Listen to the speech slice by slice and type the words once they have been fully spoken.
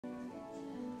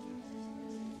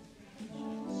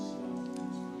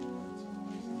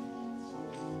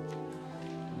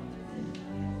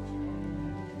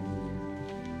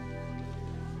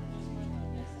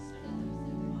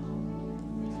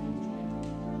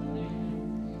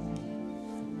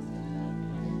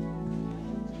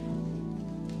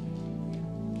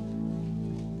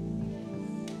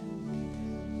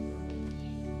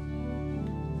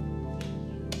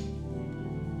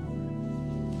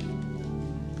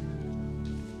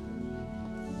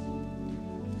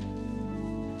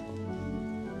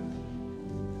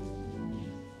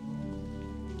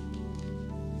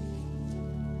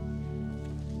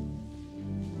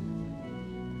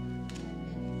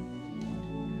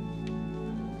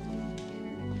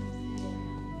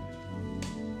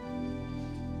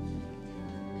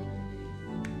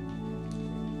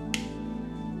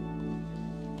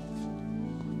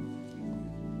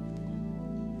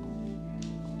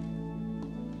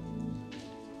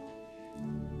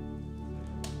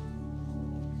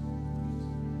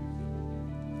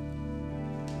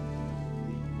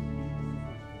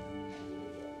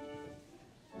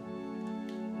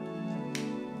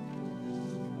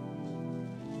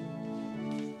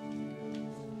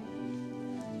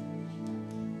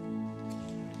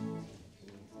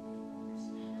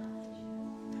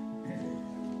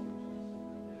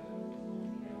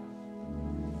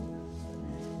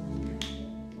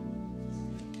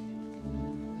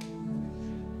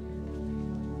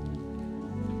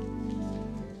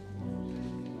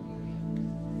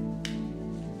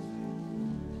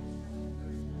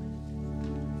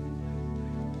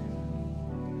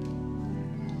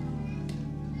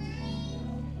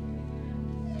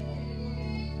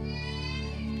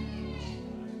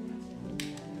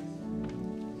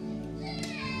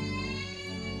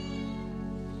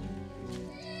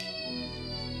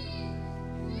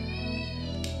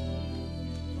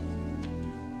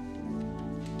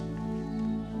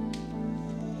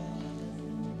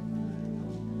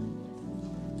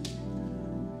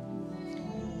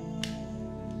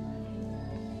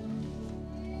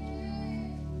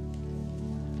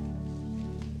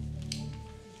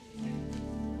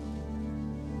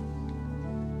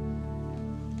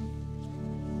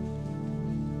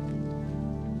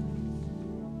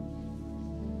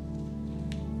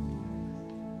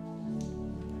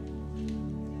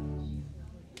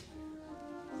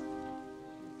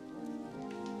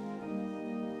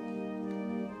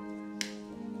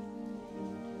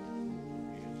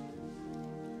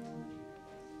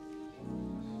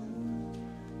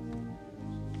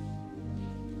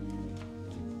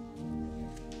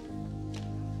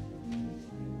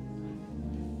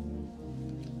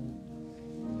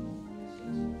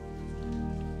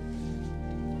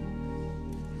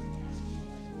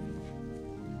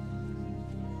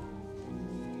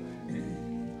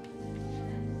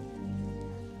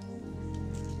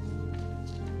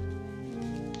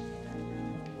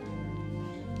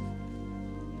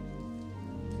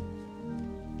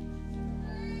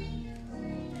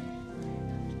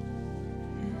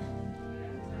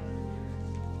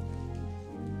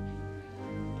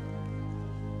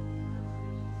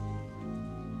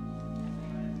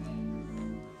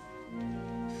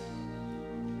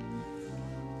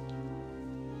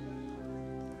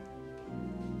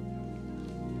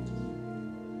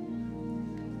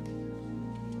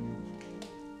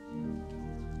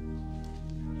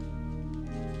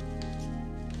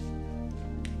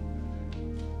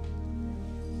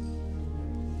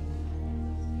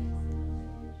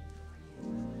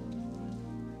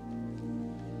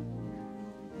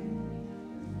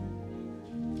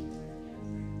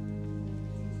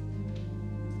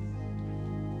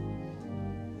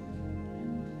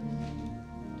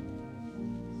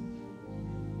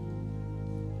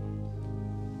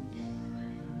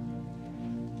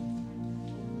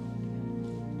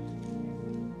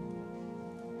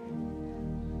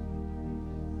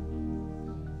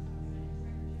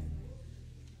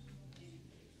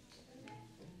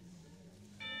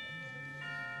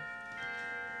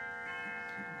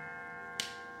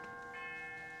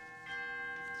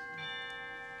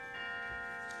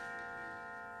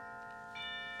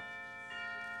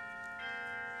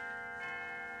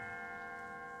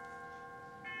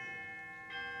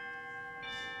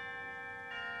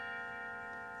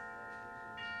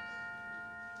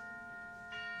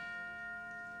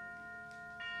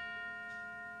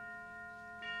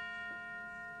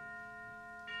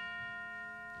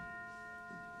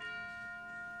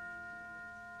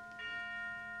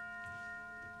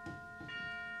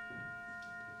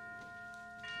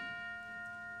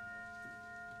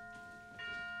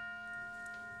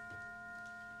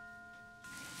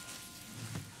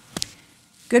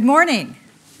Good morning.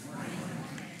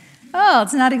 Oh,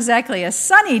 it's not exactly a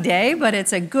sunny day, but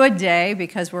it's a good day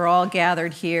because we're all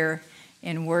gathered here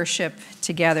in worship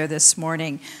together this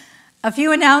morning. A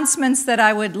few announcements that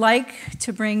I would like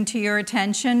to bring to your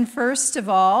attention. First of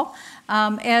all,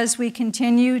 as we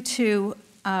continue to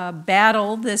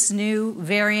battle this new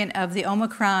variant of the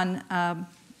Omicron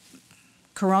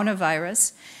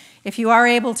coronavirus, if you are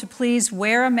able to please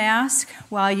wear a mask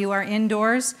while you are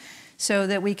indoors so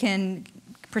that we can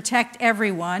protect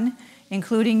everyone,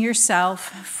 including yourself,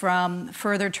 from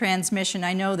further transmission.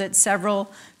 I know that several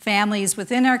families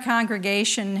within our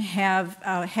congregation have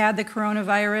had the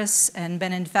coronavirus and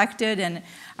been infected and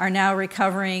are now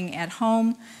recovering at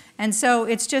home. And so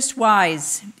it's just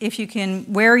wise. If you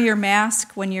can wear your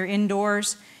mask when you're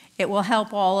indoors, it will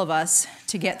help all of us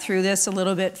to get through this a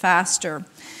little bit faster.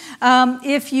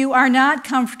 If you are not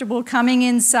comfortable coming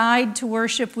inside to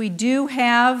worship, we do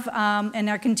have and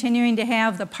are continuing to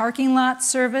have the parking lot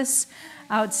service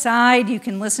outside. You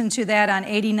can listen to that on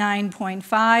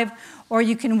 89.5, or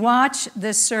you can watch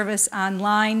this service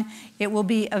online. It will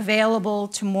be available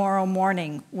tomorrow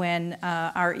morning when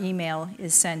our email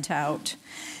is sent out.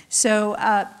 So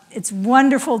it's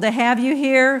wonderful to have you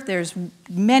here. There's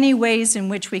many ways in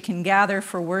which we can gather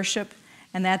for worship,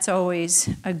 and that's always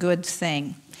a good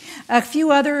thing. A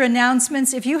few other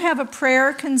announcements. If you have a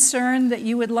prayer concern that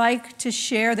you would like to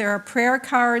share, there are prayer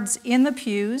cards in the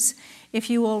pews. If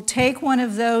you will take one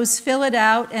of those, fill it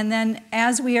out, and then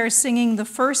as we are singing the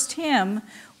first hymn,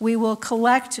 we will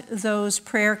collect those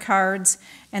prayer cards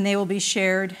and they will be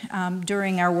shared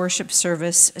during our worship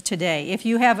service today. If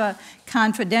you have a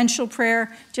confidential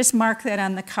prayer, just mark that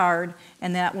on the card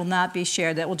and that will not be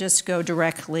shared. That will just go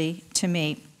directly to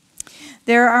me.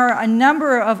 There are a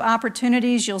number of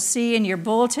opportunities you'll see in your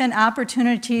bulletin,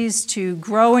 opportunities to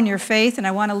grow in your faith, and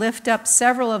I want to lift up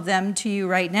several of them to you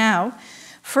right now.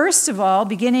 First of all,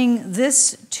 beginning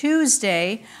this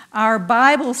Tuesday, our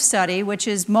Bible study, which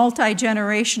is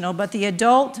multi-generational, but the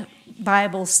adult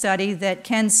Bible study that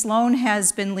Ken Sloan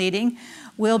has been leading,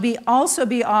 will also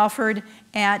be offered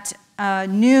at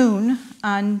noon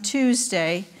on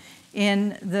Tuesday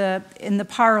in the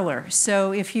parlor.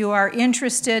 So if you are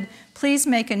interested, please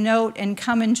make a note and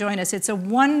come and join us. It's a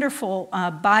wonderful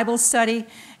Bible study,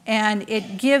 and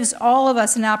it gives all of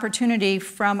us an opportunity,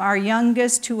 from our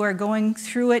youngest who are going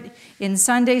through it in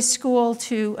Sunday school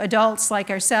to adults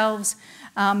like ourselves,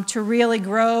 to really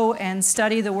grow and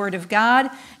study the Word of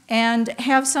God and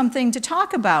have something to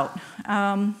talk about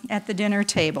at the dinner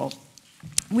table.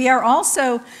 We are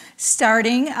also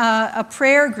starting a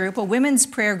prayer group, a women's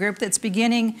prayer group that's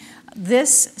beginning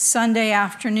this Sunday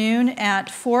afternoon at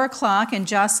 4 o'clock, and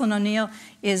Jocelyn O'Neill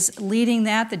is leading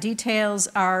that. The details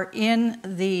are in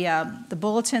the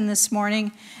bulletin this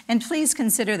morning, and please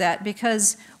consider that,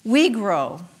 because we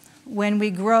grow when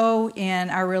we grow in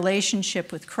our relationship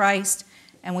with Christ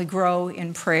and we grow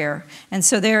in prayer. And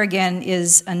so there again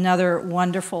is another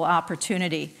wonderful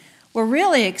opportunity. We're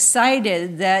really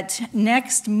excited that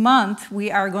next month we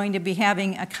are going to be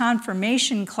having a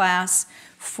confirmation class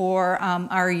for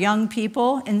our young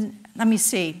people. And let me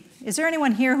see, is there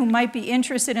anyone here who might be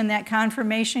interested in that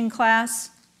confirmation class?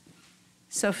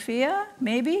 Sophia,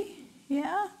 maybe?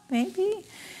 Yeah, maybe.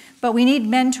 But we need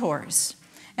mentors.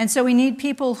 And so we need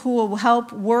people who will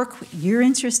help work. You're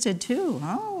interested too.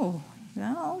 Oh,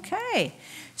 okay.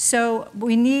 So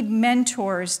we need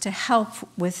mentors to help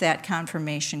with that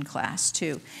confirmation class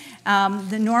too.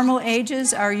 The normal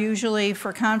ages are usually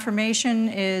for confirmation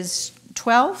is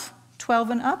 12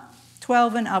 and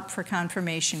up for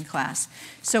confirmation class.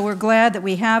 So we're glad that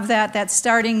we have that. That's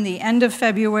starting the end of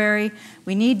February.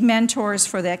 We need mentors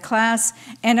for that class.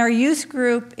 And our youth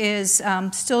group is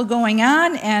still going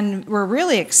on, and we're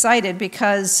really excited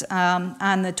because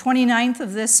on the 29th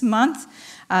of this month,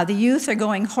 the youth are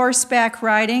going horseback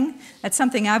riding. That's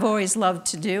something I've always loved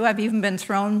to do. I've even been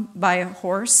thrown by a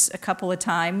horse a couple of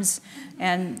times,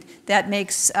 and that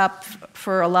makes up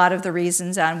for a lot of the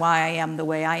reasons on why I am the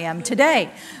way I am today.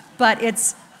 But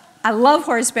I love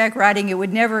horseback riding. It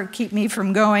would never keep me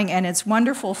from going, and it's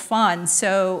wonderful fun.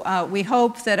 So we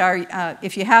hope that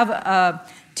if you have a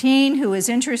teen who is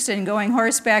interested in going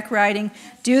horseback riding,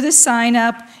 do the sign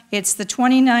up. It's the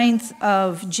 29th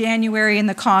of January, and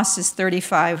the cost is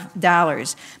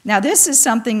 $35. Now, this is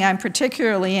something I'm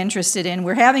particularly interested in.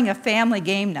 We're having a family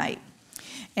game night.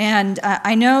 And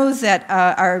I know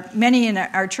that many in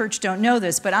our church don't know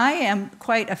this, but I am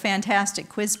quite a fantastic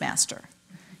quiz master.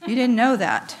 You didn't know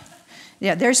that.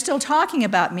 Yeah, they're still talking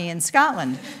about me in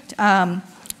Scotland.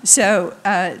 So,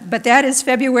 but that is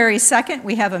February 2nd.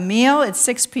 We have a meal at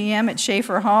 6 p.m. at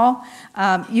Schaefer Hall.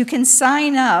 You can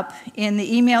sign up in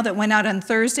the email that went out on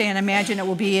Thursday, and I imagine it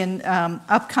will be in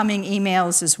upcoming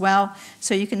emails as well.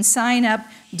 So you can sign up.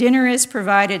 Dinner is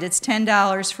provided. It's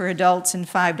 $10 for adults and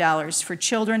 $5 for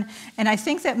children. And I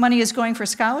think that money is going for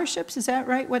scholarships. Is that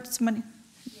right? What's the money?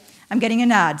 I'm getting a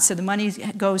nod. So the money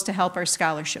goes to help our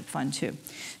scholarship fund too.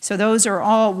 So those are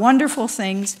all wonderful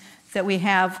things that we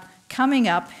have coming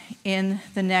up in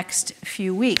the next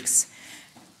few weeks.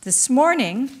 This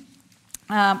morning,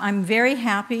 I'm very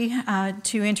happy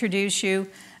to introduce you.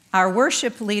 Our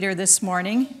worship leader this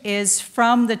morning is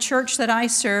from the church that I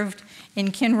served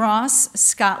in Kinross,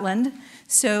 Scotland.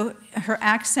 So her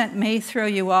accent may throw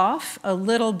you off a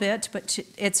little bit, but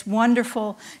it's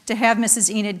wonderful to have Mrs.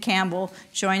 Enid Campbell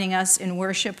joining us in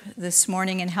worship this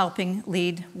morning and helping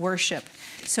lead worship.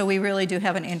 So we really do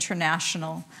have an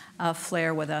international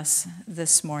flair with us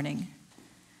this morning.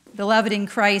 Beloved in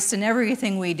Christ, in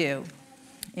everything we do,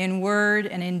 in word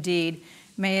and in deed,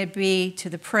 may it be to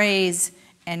the praise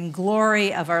and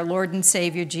glory of our Lord and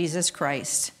Savior Jesus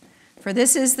Christ. For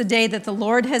this is the day that the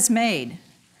Lord has made.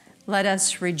 Let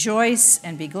us rejoice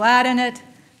and be glad in it.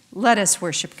 Let us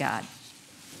worship God.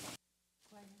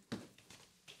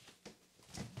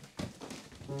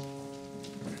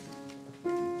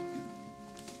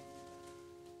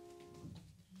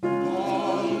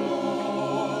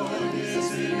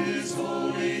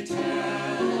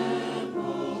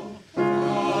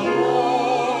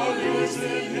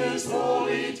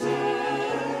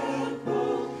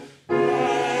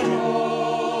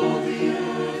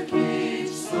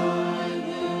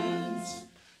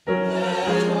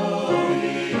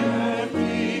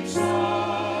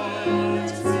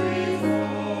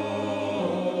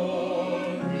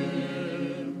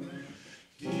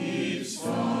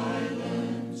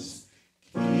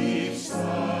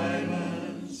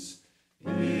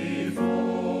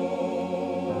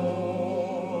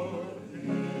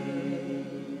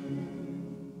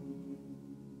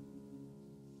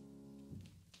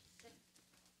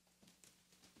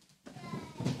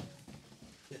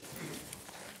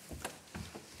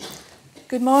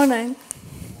 Good morning.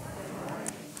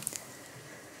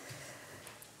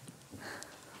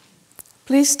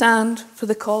 Please stand for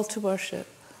the call to worship.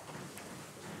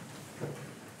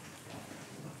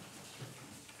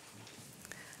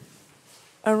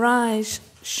 Arise,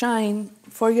 shine,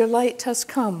 for your light has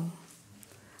come,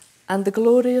 and the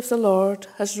glory of the Lord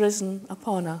has risen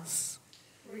upon us.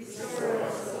 Restore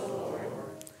us, O Lord.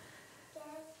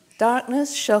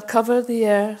 Darkness shall cover the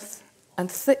earth, and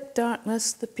thick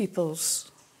darkness the peoples.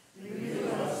 Renew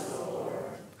us, O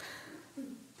Lord.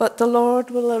 But the Lord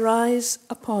will arise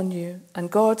upon you, and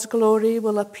God's glory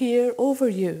will appear over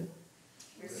you.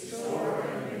 Restore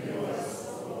and renew us,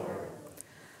 O Lord.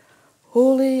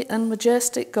 Holy and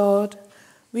majestic God,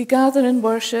 we gather in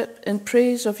worship in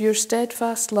praise of your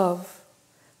steadfast love.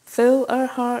 Fill our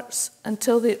hearts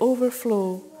until they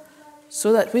overflow,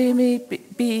 so that we may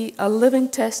be a living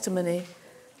testimony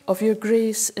of your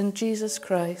grace in Jesus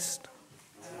Christ.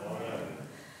 Amen.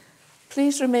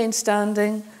 Please remain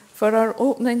standing for our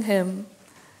opening hymn,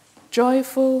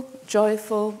 Joyful,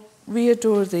 Joyful, We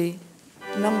Adore Thee.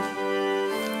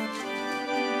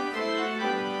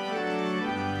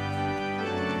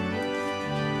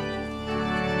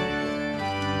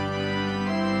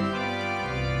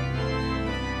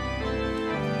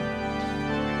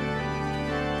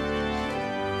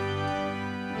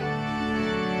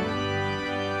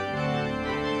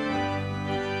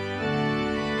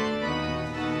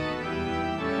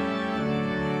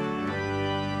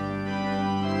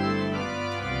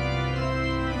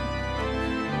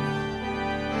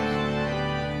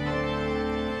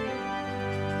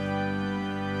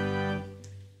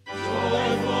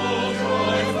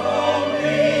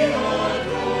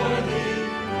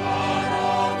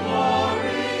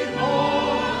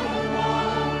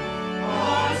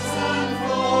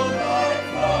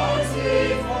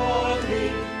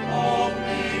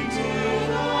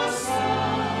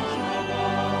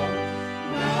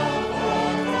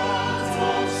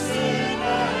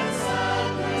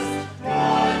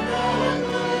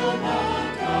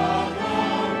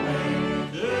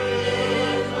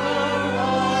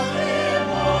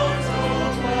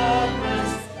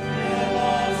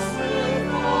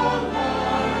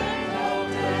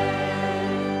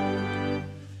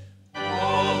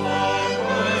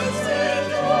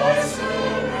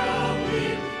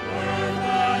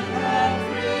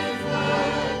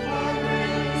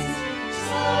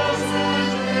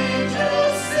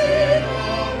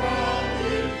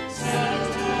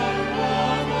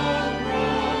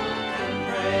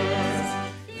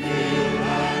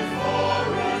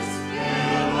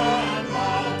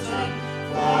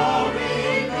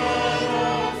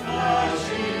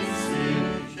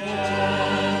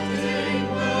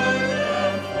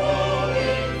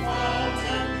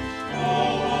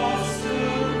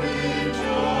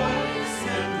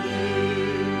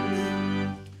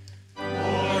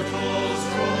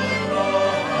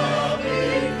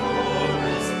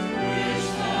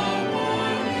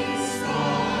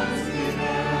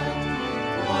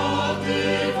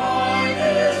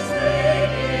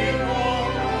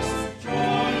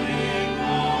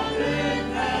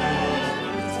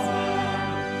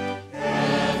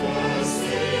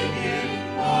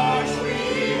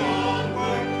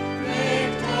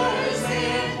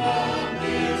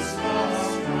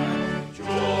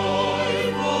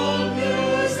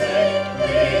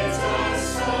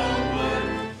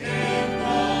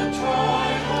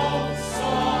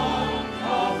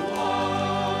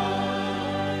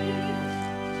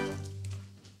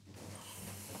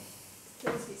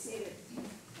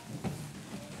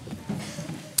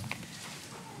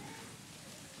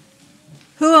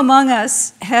 Who among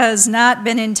us has not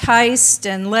been enticed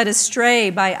and led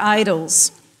astray by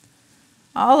idols?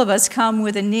 All of us come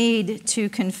with a need to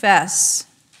confess.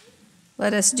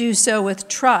 Let us do so with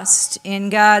trust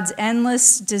in God's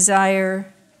endless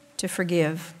desire to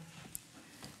forgive.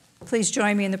 Please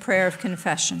join me in the prayer of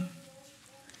confession.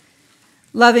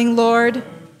 Loving Lord,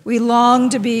 we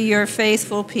long to be your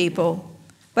faithful people,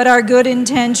 but our good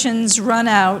intentions run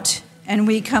out and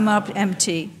we come up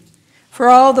empty. For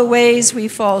all the ways we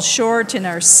fall short in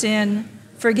our sin,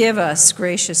 forgive us,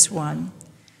 gracious one.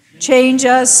 Change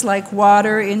us like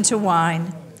water into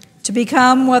wine, to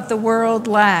become what the world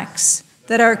lacks,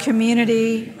 that our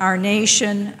community, our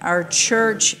nation, our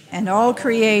church, and all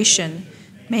creation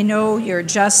may know your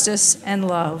justice and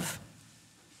love.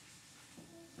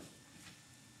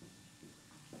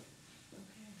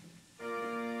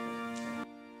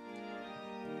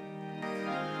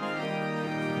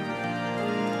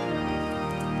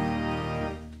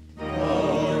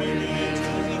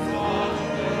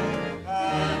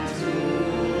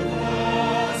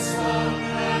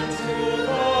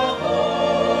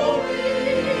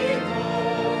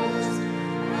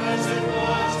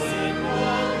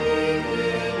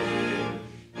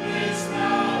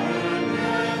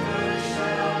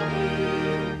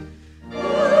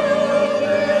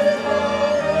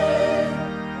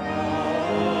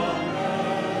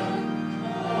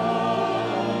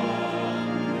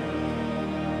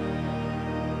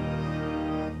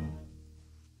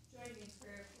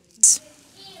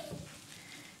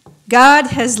 God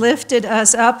has lifted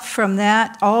us up from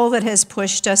all that has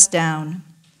pushed us down.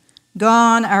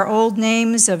 Gone are old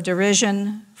names of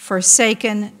derision,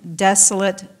 forsaken,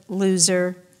 desolate,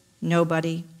 loser,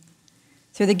 nobody.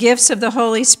 Through the gifts of the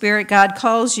Holy Spirit, God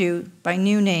calls you by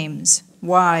new names: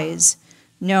 wise,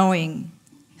 knowing,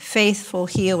 faithful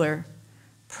healer,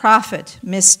 prophet,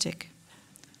 mystic.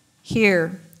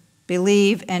 Hear,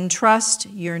 believe, and trust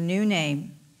your new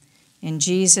name. In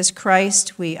Jesus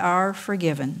Christ, we are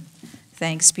forgiven.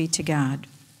 Thanks be to God.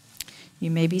 You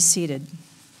may be seated.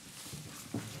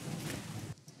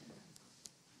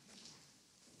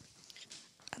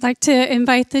 I'd like to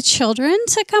invite the children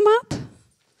to come up.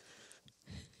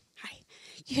 Hi.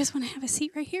 You guys want to have a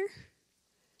seat right here?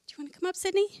 Do you want to come up,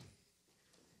 Sydney?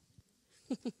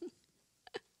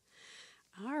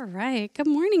 All right. Good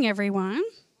morning, everyone.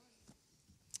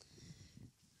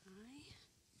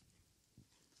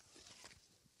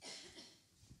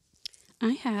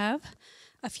 I have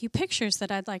a few pictures that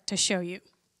I'd like to show you.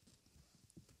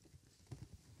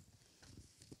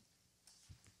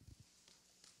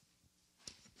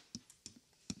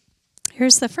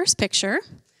 Here's the first picture.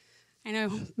 I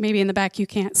know maybe in the back you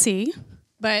can't see,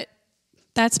 but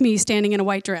that's me standing in a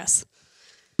white dress.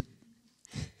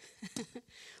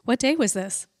 What day was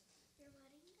this? Your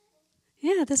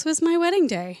wedding day? Yeah, this was my wedding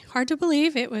day. Hard to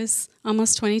believe, it was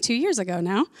almost 22 years ago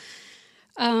now.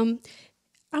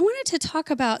 I wanted to talk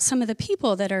about some of the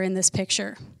people that are in this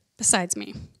picture besides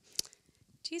me.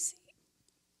 Do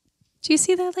you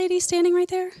see that lady standing right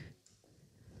there?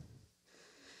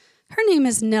 Her name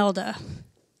is Nelda.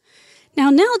 Now,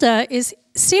 Nelda is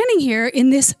standing here in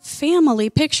this family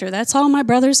picture. That's all my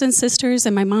brothers and sisters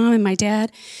and my mom and my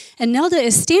dad. And Nelda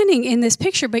is standing in this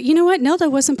picture, but you know what? Nelda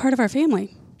wasn't part of our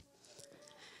family.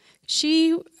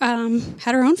 She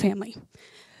had her own family.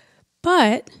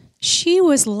 But she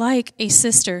was like a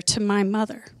sister to my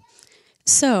mother.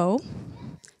 So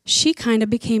she kind of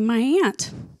became my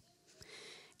aunt.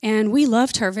 And we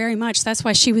loved her very much. That's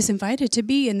why she was invited to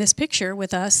be in this picture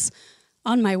with us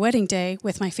on my wedding day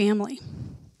with my family.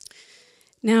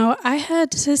 Now, I had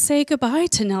to say goodbye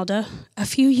to Nelda a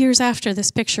few years after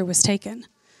this picture was taken.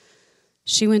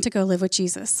 She went to go live with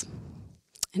Jesus.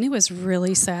 And it was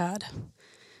really sad.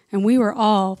 And we were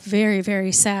all very,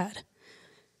 very sad.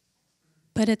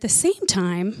 But at the same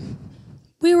time,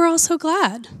 we were also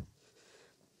glad.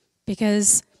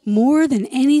 Because more than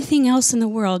anything else in the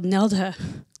world, Nelda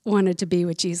wanted to be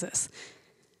with Jesus.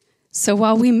 So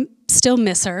while we still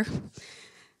miss her,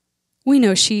 we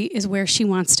know she is where she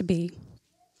wants to be.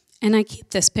 And I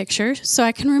keep this picture so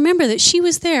I can remember that she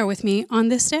was there with me on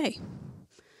this day.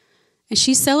 And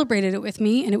she celebrated it with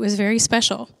me, and it was very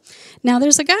special. Now,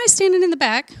 there's a guy standing in the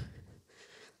back.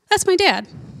 That's my dad.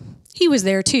 He was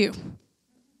there too.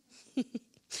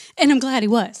 And I'm glad he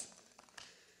was.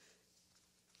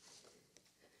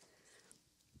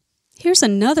 Here's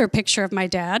another picture of my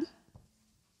dad.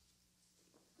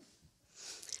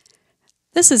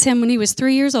 This is him when he was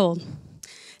 3 years old.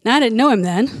 Now, I didn't know him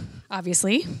then,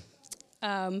 obviously.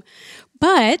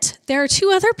 But there are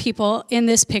two other people in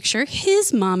this picture,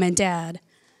 his mom and dad.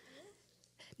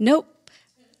 Nope.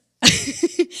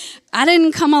 I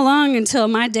didn't come along until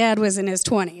my dad was in his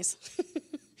 20s.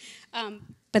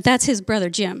 But that's his brother,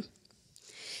 Jim.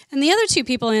 And the other two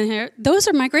people in here, those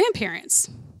are my grandparents.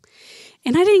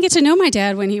 And I didn't get to know my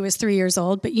dad when he was 3 years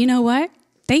old, but you know what?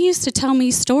 They used to tell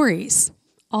me stories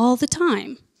all the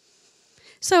time.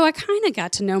 So I kind of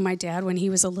got to know my dad when he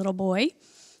was a little boy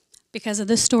because of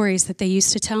the stories that they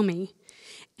used to tell me.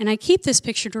 And I keep this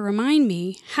picture to remind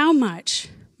me how much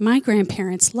my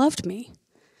grandparents loved me.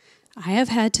 I have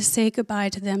had to say goodbye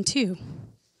to them too.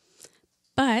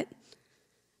 But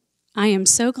I am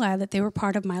so glad that they were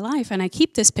part of my life, and I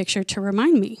keep this picture to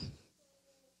remind me.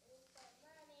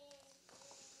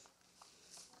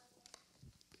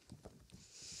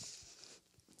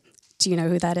 Do you know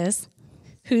who that is?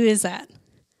 Who is that?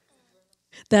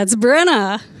 That's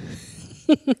Brenna.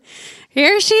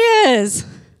 Here she is.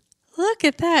 Look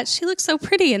at that. She looks so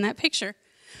pretty in that picture.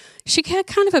 She had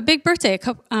kind of a big birthday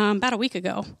about a week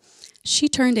ago. She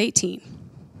turned 18.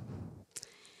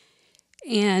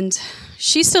 And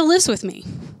she still lives with me.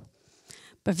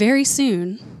 But very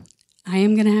soon, I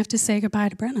am going to have to say goodbye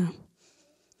to Brenna.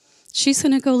 She's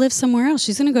going to go live somewhere else.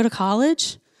 She's going to go to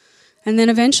college. And then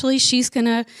eventually she's going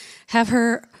to have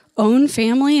her own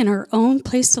family and her own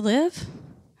place to live.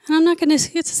 And I'm not going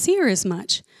to get to see her as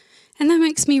much. And that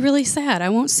makes me really sad. I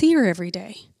won't see her every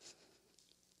day.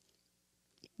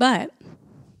 But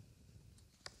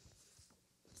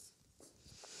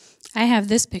I have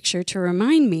this picture to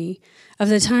remind me of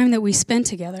the time that we spent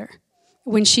together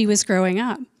when she was growing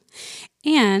up.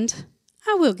 And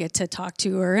I will get to talk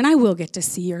to her, and I will get to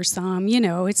see her some. You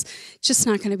know, it's just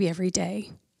not going to be every day.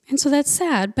 And so that's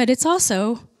sad, but it's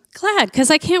also glad, because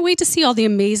I can't wait to see all the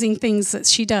amazing things that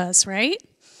she does, right?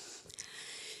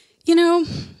 You know,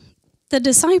 the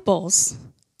disciples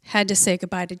had to say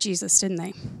goodbye to Jesus, didn't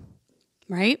they?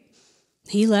 Right?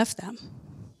 He left them.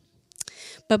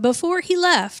 But before he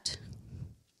left,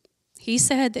 he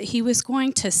said that he was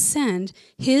going to send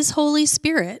his Holy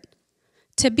Spirit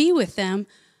to be with them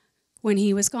when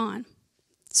he was gone.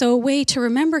 So a way to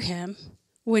remember him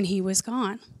when he was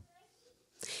gone.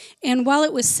 And while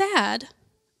it was sad,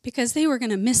 because they were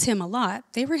going to miss him a lot,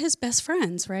 they were his best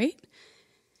friends, right?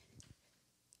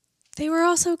 They were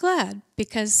also glad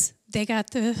because they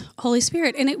got the Holy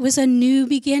Spirit. And it was a new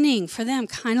beginning for them,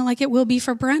 kind of like it will be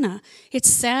for Brenna. It's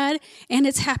sad and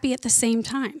it's happy at the same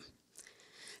time.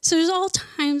 So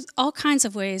there's all kinds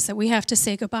of ways that we have to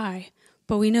say goodbye,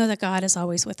 but we know that God is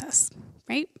always with us,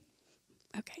 right?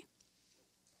 Okay.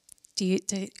 Do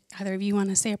either of you want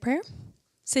to say a prayer?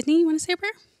 Sydney, you want to say a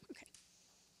prayer? Okay.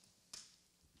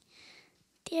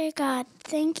 Dear God,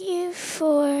 thank you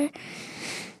for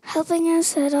helping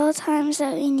us at all times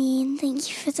that we need. Thank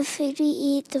you for the food we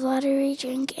eat, the water we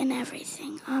drink, and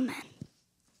everything. Amen.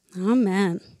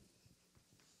 Amen.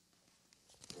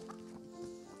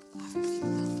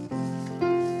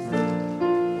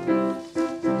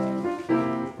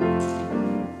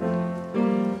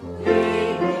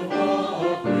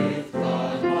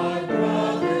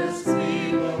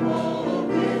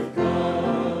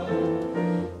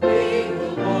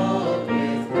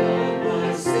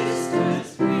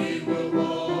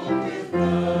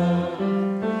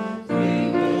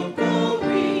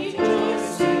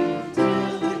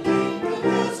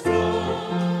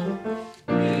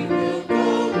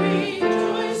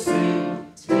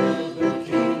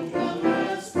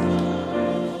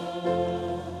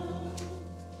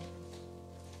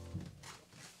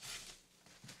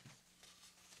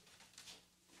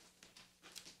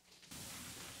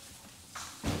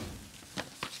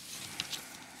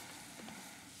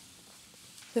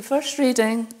 The first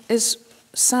reading is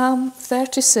Psalm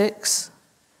 36,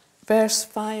 verse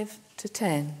 5 to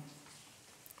 10.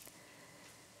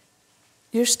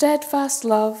 Your steadfast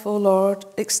love, O Lord,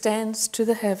 extends to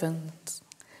the heavens,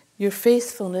 your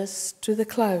faithfulness to the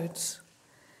clouds.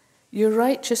 Your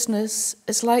righteousness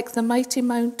is like the mighty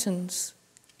mountains,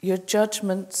 your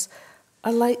judgments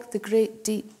are like the great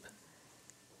deep.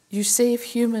 You save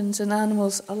humans and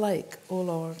animals alike, O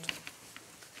Lord.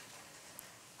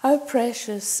 How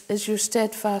precious is your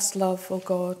steadfast love, O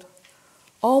God.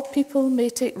 All people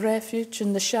may take refuge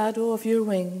in the shadow of your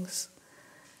wings.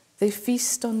 They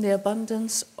feast on the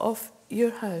abundance of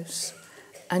your house,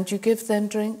 and you give them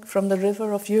drink from the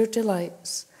river of your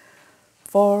delights.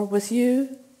 For with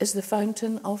you is the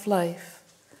fountain of life.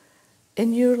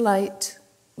 In your light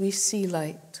we see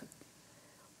light.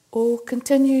 O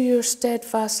continue your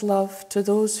steadfast love to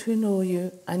those who know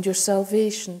you, and your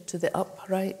salvation to the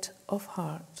upright of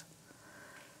heart.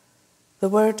 The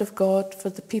word of God for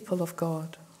the people of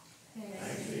God.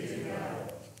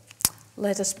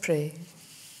 Let us pray.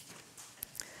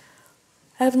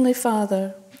 Heavenly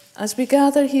Father, as we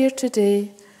gather here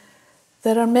today,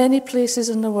 there are many places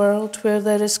in the world where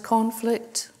there is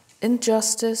conflict,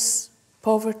 injustice,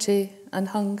 poverty, and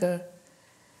hunger.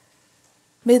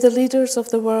 May the leaders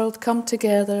of the world come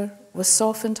together with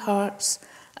softened hearts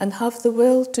and have the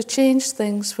will to change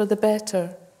things for the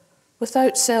better,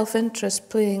 without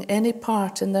self-interest playing any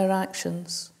part in their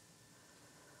actions.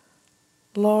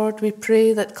 Lord, we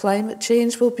pray that climate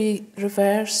change will be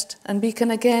reversed and we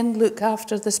can again look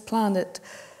after this planet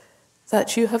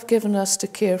that you have given us to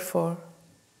care for.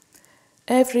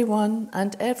 Everyone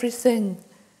and everything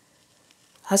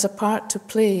has a part to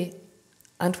play,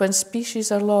 and when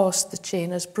species are lost, the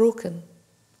chain is broken.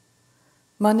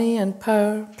 Money and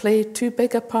power play too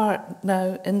big a part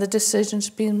now in the decisions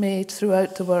being made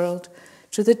throughout the world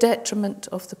to the detriment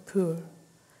of the poor.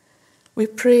 We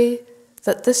pray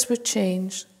that this would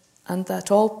change and that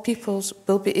all peoples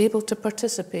will be able to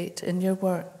participate in your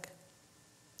work.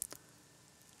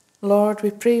 Lord, we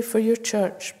pray for your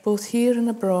church, both here and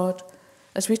abroad,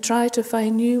 as we try to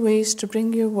find new ways to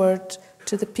bring your word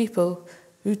to the people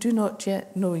who do not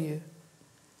yet know you.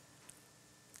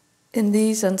 In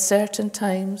these uncertain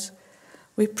times,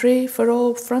 we pray for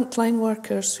all frontline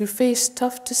workers who face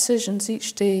tough decisions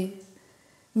each day.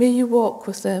 May you walk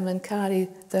with them and carry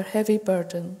their heavy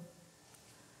burden.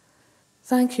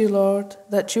 Thank you, Lord,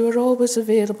 that you are always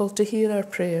available to hear our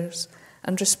prayers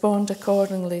and respond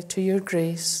accordingly to your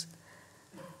grace.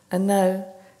 And now,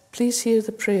 please hear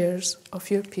the prayers of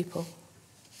your people.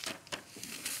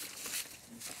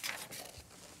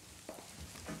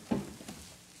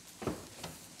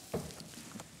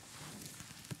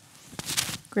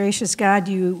 Gracious God,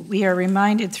 we are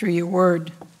reminded through your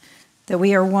word that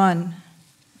we are one,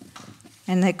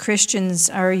 and that Christians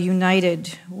are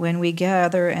united when we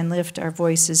gather and lift our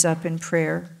voices up in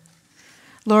prayer.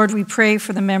 Lord, we pray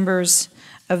for the members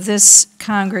of this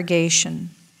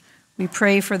congregation. We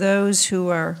pray for those who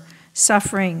are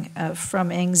suffering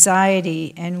from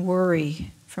anxiety and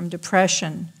worry, from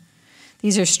depression.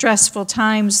 These are stressful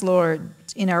times, Lord,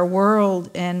 in our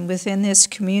world and within this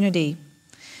community.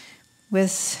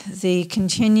 With the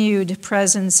continued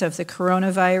presence of the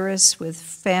coronavirus, with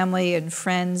family and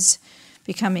friends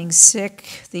becoming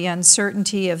sick, the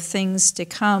uncertainty of things to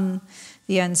come,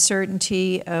 the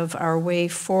uncertainty of our way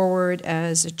forward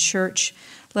as a church,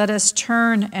 let us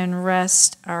turn and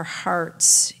rest our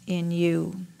hearts in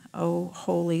you, O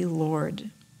Holy Lord.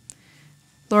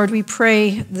 Lord, we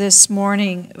pray this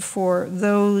morning for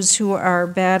those who are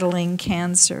battling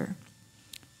cancer.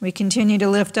 We continue to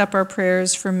lift up our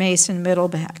prayers for Mason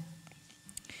Middleback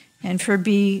and for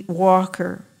B.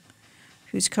 Walker,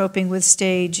 who's coping with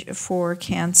stage 4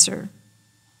 cancer.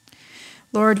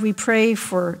 Lord, we pray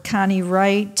for Connie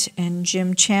Wright and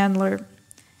Jim Chandler,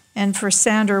 and for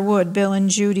Sandra Wood, Bill and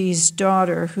Judy's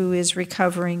daughter, who is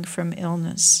recovering from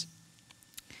illness.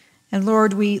 And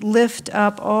Lord, we lift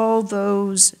up all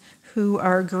those who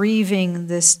are grieving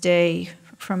this day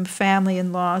from family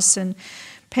and loss, and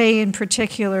pay in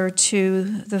particular to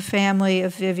the family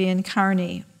of Vivian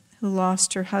Carney, who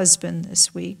lost her husband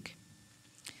this week,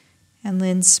 and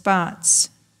Lynn Spots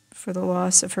for the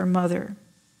loss of her mother.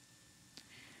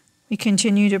 We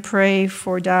continue to pray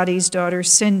for Dottie's daughter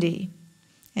Cindy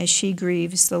as she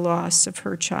grieves the loss of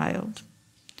her child.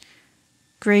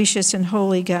 Gracious and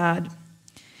holy God,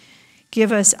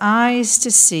 give us eyes to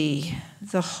see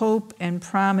the hope and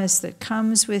promise that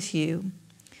comes with you,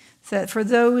 that for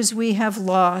those we have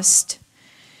lost,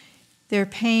 their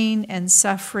pain and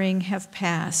suffering have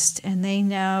passed, and they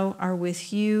now are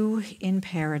with you in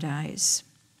paradise.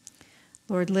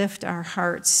 Lord, lift our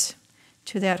hearts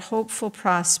to that hopeful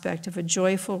prospect of a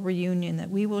joyful reunion that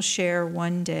we will share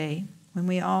one day when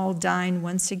we all dine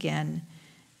once again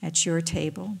at your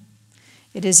table.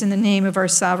 It is in the name of our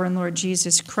sovereign Lord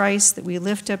Jesus Christ that we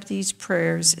lift up these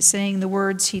prayers, saying the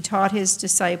words he taught his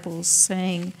disciples,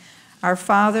 saying, Our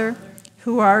Father,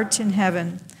 who art in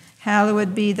heaven,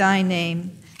 hallowed be thy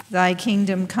name. Thy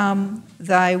kingdom come,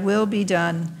 thy will be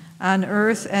done, on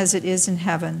earth as it is in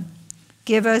heaven.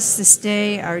 Give us this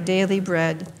day our daily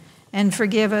bread, and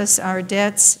forgive us our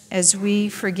debts as we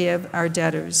forgive our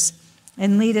debtors.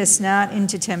 And lead us not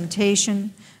into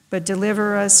temptation, but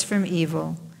deliver us from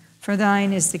evil. For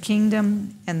thine is the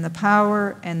kingdom, and the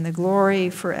power, and the glory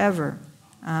forever.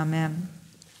 Amen.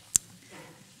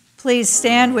 Please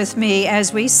stand with me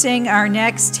as we sing our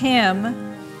next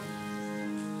hymn,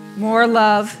 More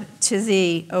Love to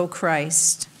Thee, O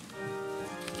Christ.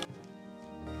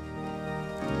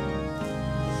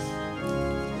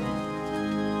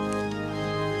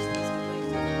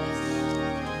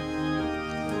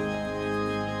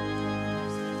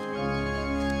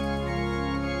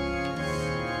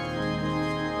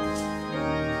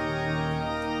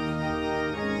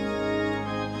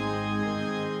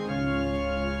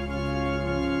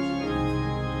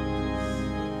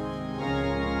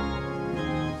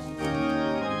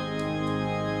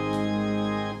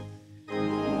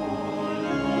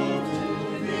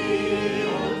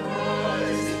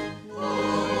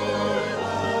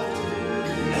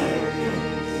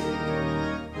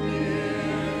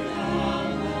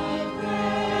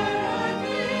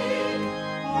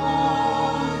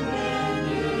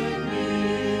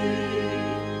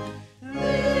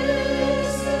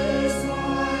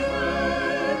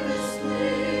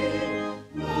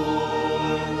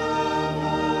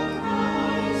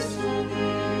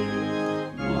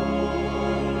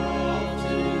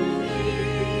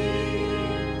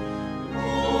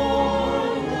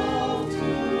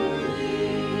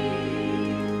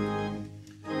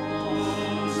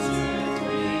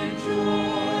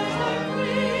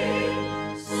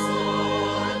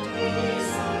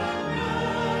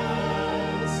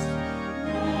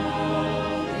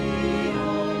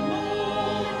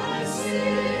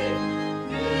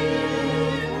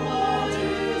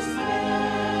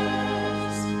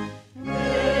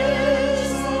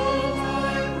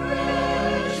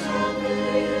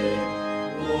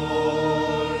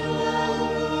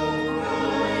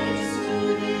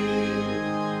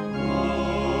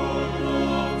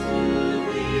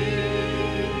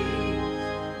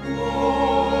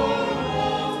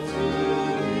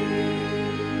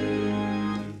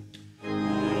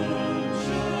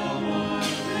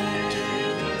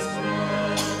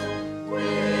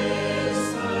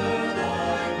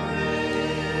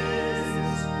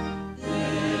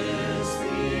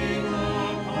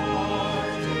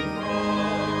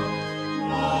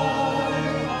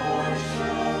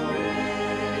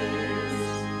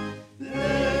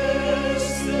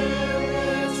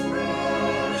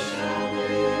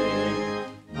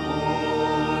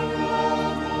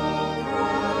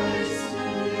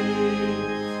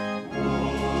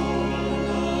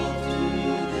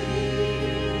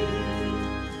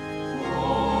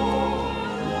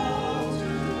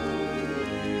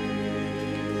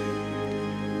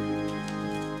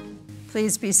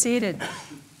 Please be seated.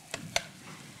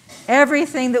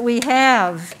 Everything that we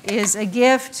have is a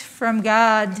gift from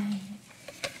God.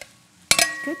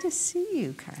 Good to see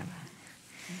you, Carla.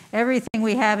 Everything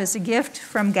we have is a gift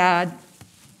from God,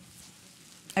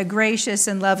 a gracious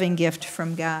and loving gift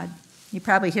from God. You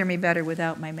probably hear me better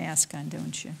without my mask on,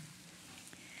 don't you?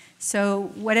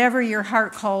 So whatever your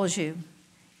heart calls you,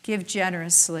 give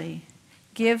generously.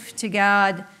 Give to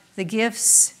God the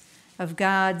gifts of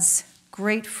God's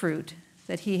great fruit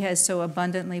that he has so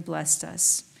abundantly blessed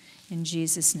us. In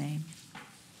Jesus' name,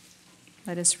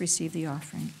 let us receive the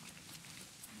offering.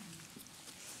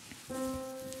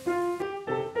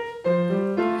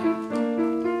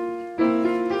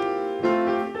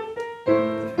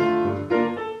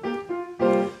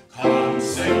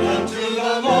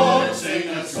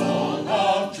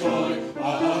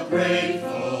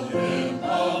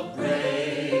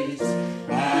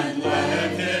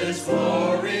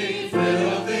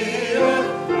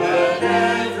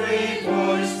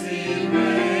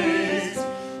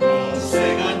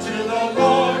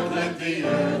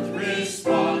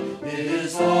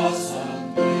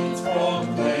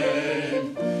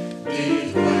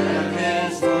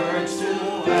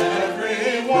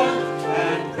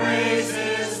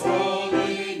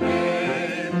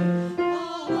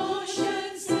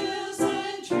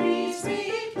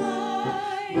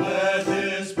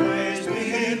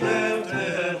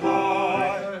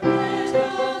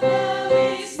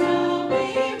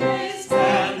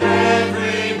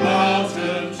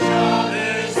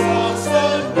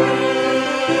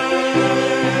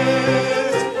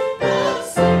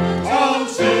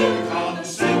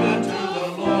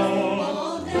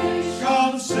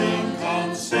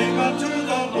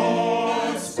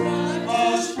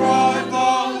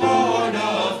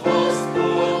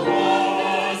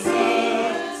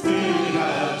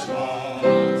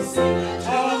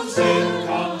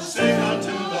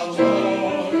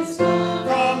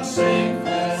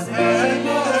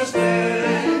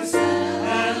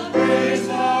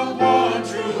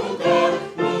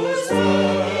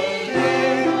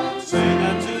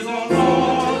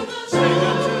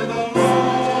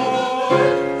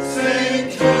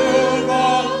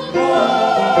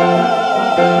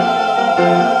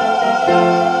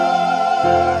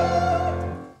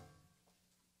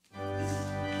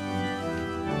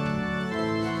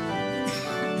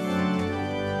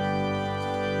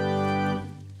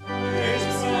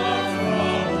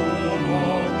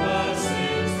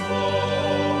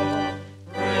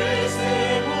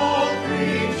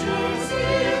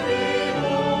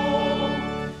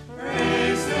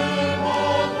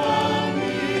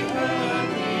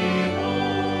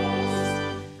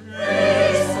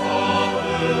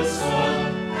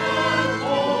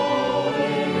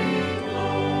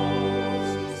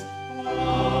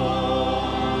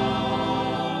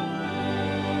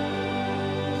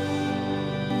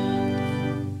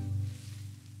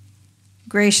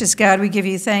 Gracious God, we give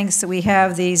you thanks that we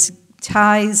have these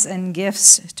tithes and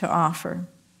gifts to offer.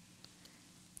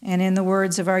 And in the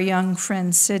words of our young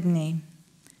friend Sydney,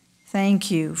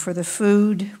 thank you for the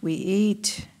food we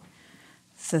eat,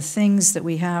 the things that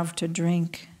we have to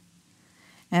drink,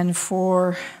 and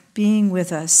for being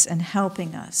with us and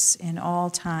helping us in all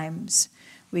times.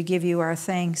 We give you our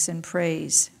thanks and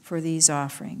praise for these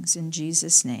offerings. In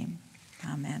Jesus' name,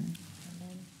 amen.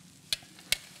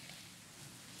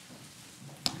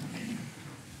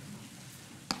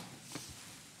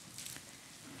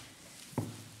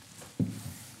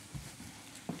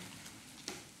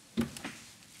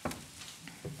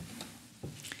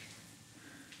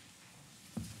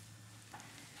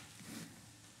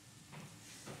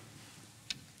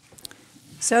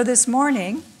 So this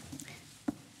morning,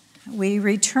 we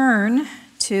return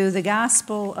to the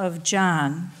Gospel of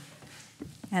John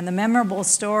and the memorable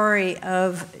story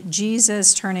of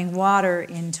Jesus turning water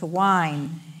into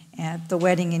wine at the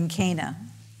wedding in Cana.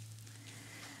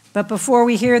 But before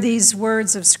we hear these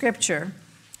words of Scripture,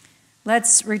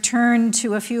 let's return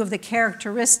to a few of the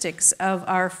characteristics of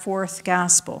our fourth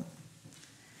Gospel.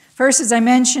 First, as I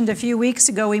mentioned a few weeks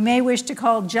ago, we may wish to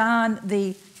call John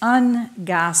the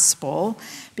ungospel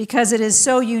because it is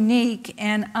so unique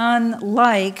and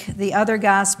unlike the other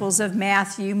Gospels of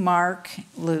Matthew, Mark,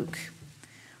 Luke.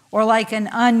 Or like an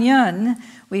onion,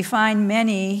 we find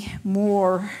many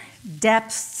more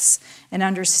depths and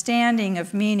understanding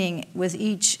of meaning with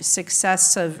each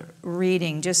successive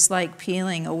reading, just like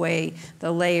peeling away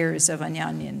the layers of an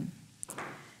onion.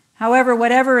 However,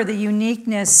 whatever the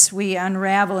uniqueness we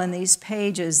unravel in these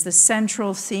pages, the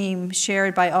central theme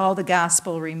shared by all the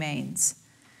gospel remains: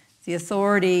 the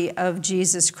authority of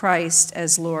Jesus Christ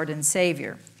as Lord and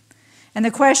Savior. And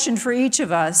the question for each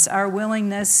of us, our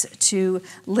willingness to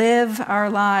live our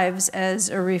lives as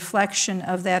a reflection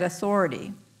of that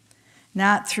authority,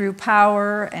 not through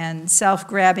power and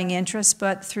self-grabbing interests,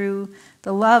 but through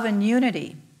the love and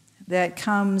unity that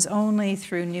comes only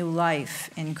through new life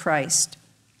in Christ.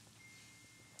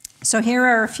 So here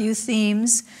are a few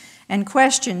themes and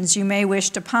questions you may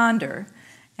wish to ponder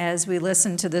as we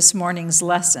listen to this morning's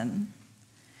lesson.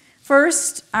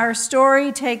 First, our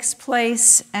story takes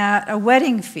place at a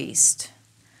wedding feast,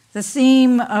 the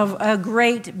theme of a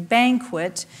great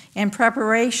banquet in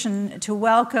preparation to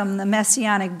welcome the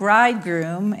Messianic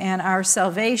bridegroom and our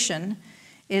salvation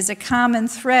is a common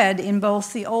thread in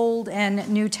both the Old and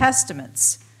New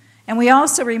Testaments. And we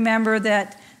also remember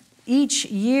that each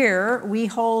year we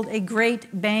hold a great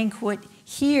banquet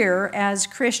here as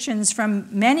Christians from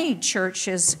many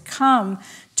churches come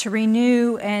to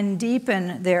renew and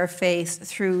deepen their faith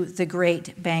through the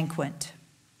great banquet.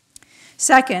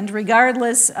 Second,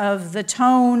 regardless of the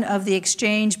tone of the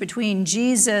exchange between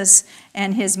Jesus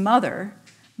and his mother,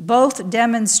 both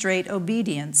demonstrate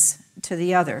obedience to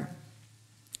the other.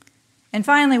 And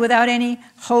finally, without any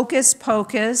hocus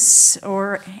pocus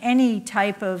or any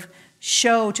type of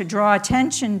show to draw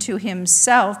attention to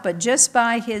himself, but just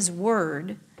by his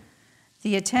word,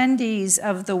 the attendees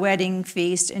of the wedding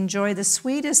feast enjoy the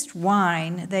sweetest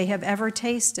wine they have ever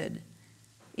tasted,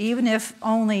 even if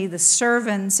only the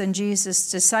servants and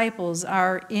Jesus' disciples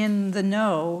are in the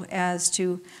know as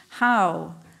to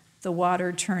how the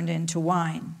water turned into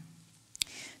wine.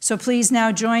 So please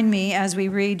now join me as we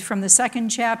read from the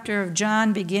 2nd chapter of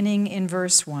John, beginning in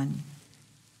verse 1.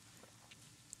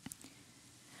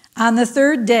 On the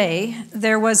 3rd day,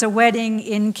 there was a wedding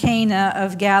in Cana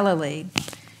of Galilee,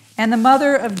 and the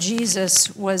mother of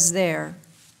Jesus was there.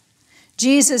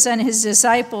 Jesus and his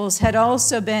disciples had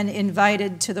also been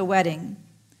invited to the wedding.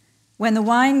 When the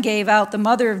wine gave out, the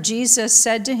mother of Jesus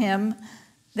said to him,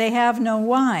 "They have no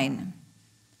wine."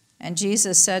 And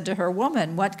Jesus said to her,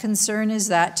 "Woman, what concern is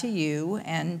that to you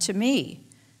and to me?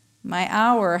 My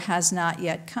hour has not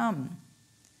yet come."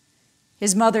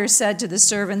 His mother said to the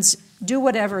servants, "Do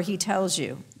whatever he tells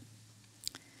you."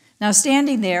 Now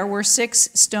standing there were 6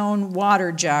 stone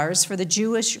water jars for the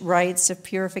Jewish rites of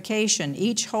purification,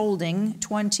 each holding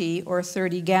 20 or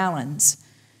 30 gallons.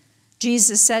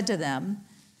 Jesus said to them,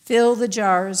 "Fill the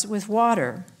jars with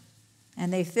water."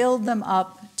 And they filled them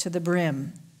up to the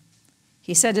brim.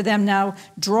 He said to them, "Now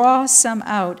draw some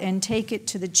out and take it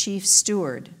to the chief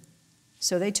steward."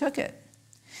 So they took it.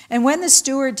 And when the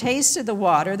steward tasted the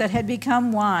water that had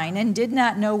become wine and did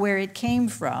not know where it came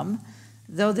from,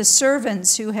 though the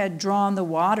servants who had drawn the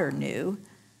water knew,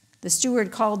 the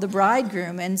steward called the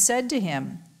bridegroom and said to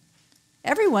him,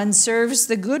 "Everyone serves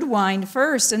the good wine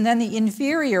first and then the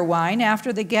inferior wine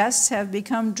after the guests have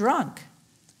become drunk.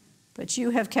 But you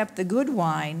have kept the good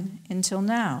wine until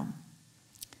now."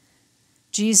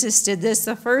 Jesus did this,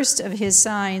 the first of his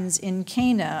signs, in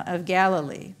Cana of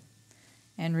Galilee,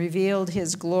 and revealed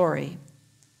his glory,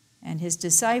 and his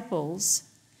disciples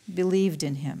believed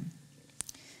in him.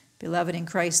 Beloved in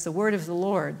Christ, the word of the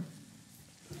Lord.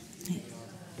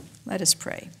 Let us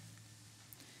pray.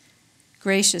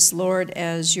 Gracious Lord,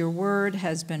 as your word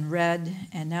has been read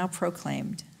and now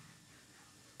proclaimed,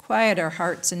 quiet our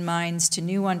hearts and minds to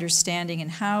new understanding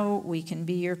and how we can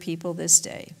be your people this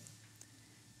day.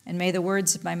 And may the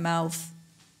words of my mouth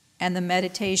and the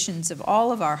meditations of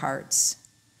all of our hearts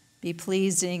be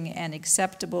pleasing and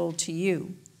acceptable to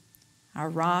you, our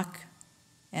rock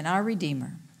and our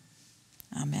Redeemer.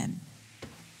 Amen.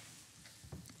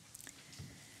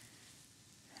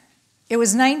 It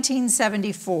was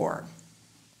 1974.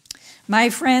 My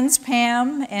friends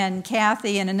Pam and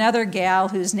Kathy and another gal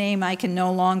whose name I can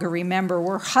no longer remember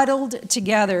were huddled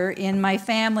together in my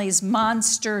family's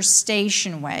monster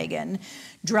station wagon,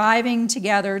 driving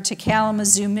together to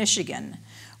Kalamazoo, Michigan,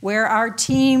 where our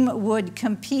team would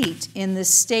compete in the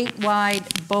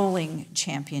statewide bowling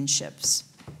championships.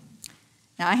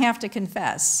 Now, I have to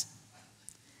confess,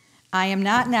 I am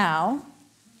not now,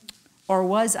 or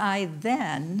was I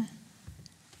then,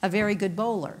 a very good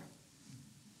bowler.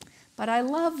 But I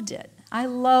loved it. I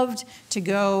loved to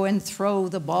go and throw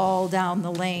the ball down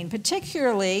the lane,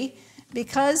 particularly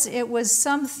because it was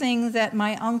something that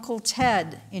my Uncle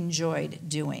Ted enjoyed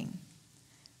doing.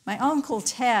 My Uncle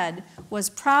Ted was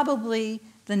probably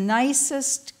the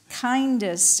nicest,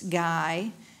 kindest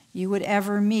guy you would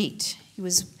ever meet. He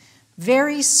was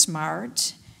very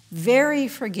smart, very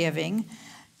forgiving,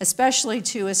 especially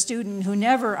to a student who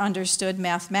never understood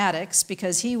mathematics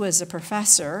because he was a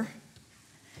professor.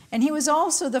 And he was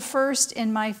also the first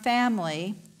in my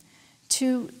family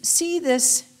to see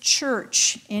this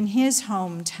church in his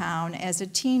hometown as a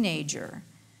teenager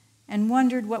and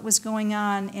wondered what was going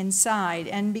on inside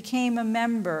and became a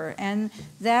member, and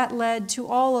that led to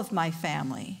all of my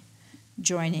family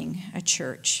joining a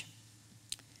church.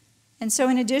 And so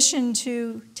in addition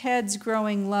to Ted's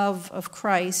growing love of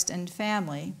Christ and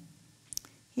family,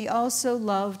 he also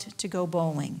loved to go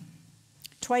bowling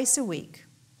twice a week.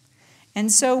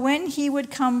 And so when he would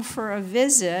come for a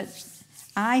visit,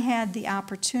 I had the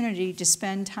opportunity to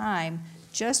spend time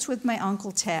just with my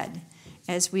Uncle Ted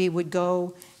as we would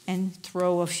go and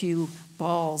throw a few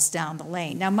balls down the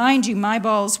lane. Now, mind you, my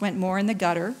balls went more in the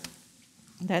gutter.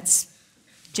 That's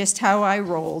just how I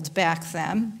rolled back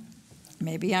then.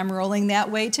 Maybe I'm rolling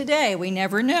that way today. We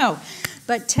never know.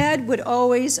 But Ted would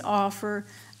always offer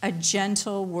a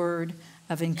gentle word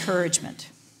of encouragement.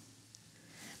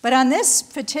 But on this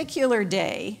particular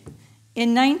day,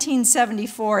 in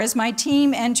 1974, as my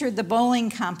team entered the bowling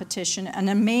competition, an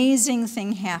amazing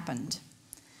thing happened.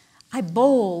 I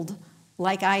bowled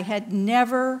like I had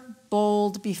never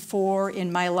bowled before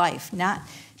in my life. Not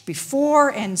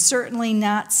before and certainly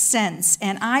not since.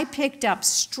 And I picked up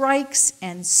strikes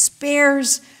and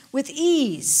spares with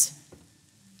ease.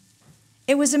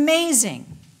 It was amazing.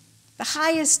 The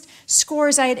highest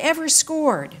scores I had ever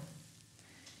scored.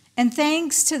 And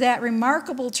thanks to that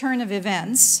remarkable turn of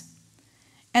events,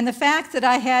 and the fact that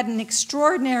I had an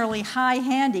extraordinarily high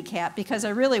handicap because I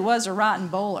really was a rotten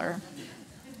bowler,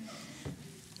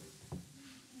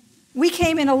 we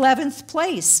came in 11th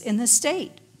place in the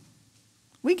state.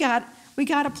 We got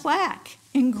a plaque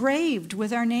engraved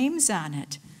with our names on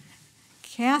it.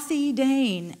 Kathy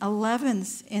Dane,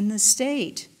 11th in the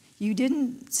state. You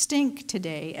didn't stink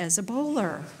today as a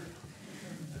bowler.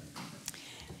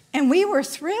 And we were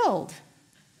thrilled.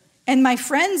 And my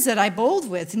friends that I bowled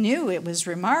with knew it was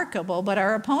remarkable, but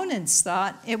our opponents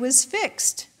thought it was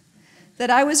fixed, that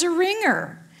I was a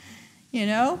ringer,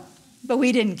 but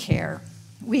we didn't care.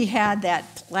 We had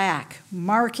that plaque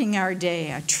marking our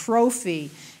day, a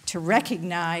trophy to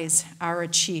recognize our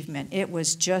achievement. It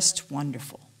was just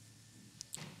wonderful.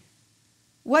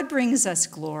 What brings us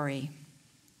glory?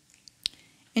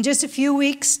 In just a few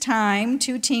weeks' time,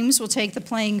 2 teams will take the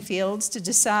playing fields to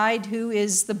decide who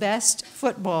is the best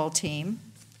football team.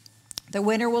 The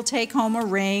winner will take home a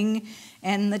ring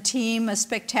and the team a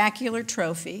spectacular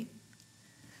trophy.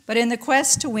 But in the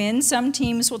quest to win, some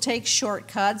teams will take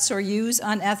shortcuts or use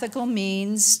unethical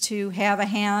means to have a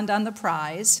hand on the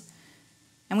prize.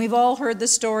 And we've all heard the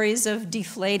stories of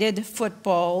deflated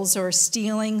footballs or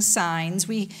stealing signs.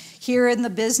 We hear in the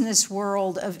business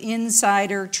world of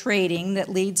insider trading that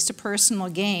leads to personal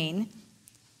gain.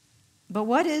 But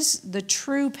what is the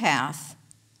true path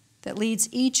that leads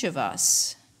each of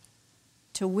us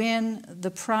to win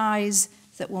the prize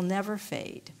that will never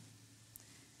fade?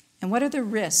 And what are the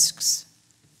risks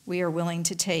we are willing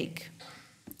to take?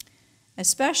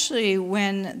 Especially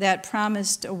when that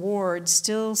promised award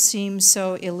still seems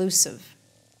so elusive.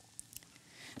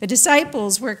 The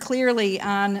disciples were clearly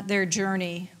on their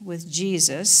journey with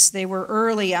Jesus. They were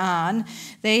early on.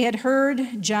 They had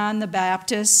heard John the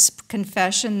Baptist's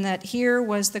confession that here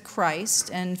was the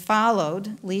Christ and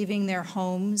followed, leaving their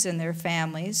homes and their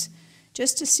families,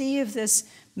 just to see if this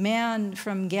man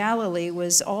from Galilee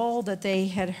was all that they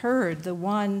had heard, the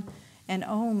one and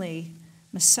only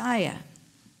Messiah.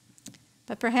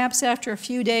 But perhaps after a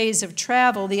few days of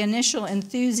travel, the initial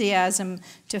enthusiasm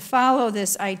to follow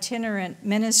this itinerant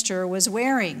minister was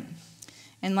wearing.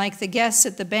 And like the guests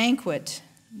at the banquet,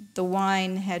 the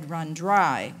wine had run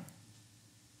dry.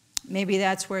 Maybe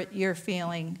that's what you're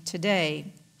feeling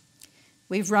today.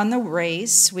 We've run the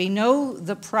race. We know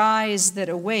the prize that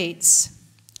awaits,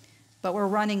 but we're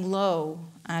running low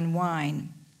on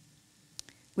wine.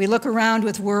 We look around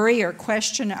with worry or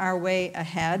question our way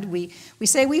ahead. We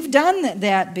say we've done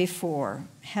that before,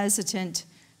 hesitant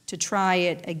to try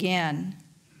it again,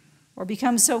 or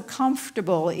become so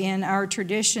comfortable in our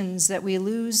traditions that we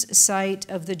lose sight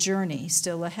of the journey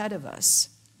still ahead of us.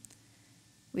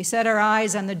 We set our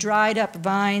eyes on the dried up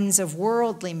vines of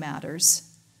worldly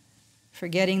matters,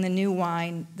 forgetting the new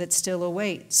wine that still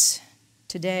awaits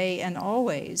today and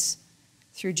always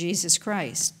through Jesus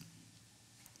Christ.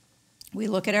 We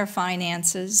look at our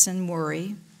finances and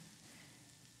worry.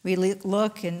 We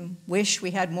look and wish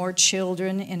we had more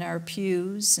children in our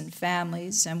pews and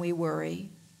families, and we worry.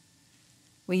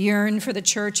 We yearn for the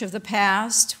church of the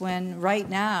past when right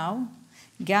now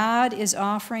God is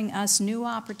offering us new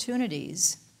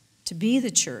opportunities to be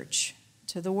the church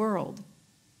to the world.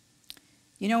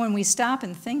 When we stop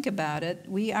and think about it,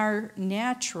 we are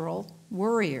natural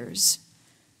worriers.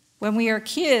 When we are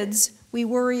kids, we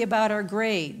worry about our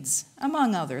grades,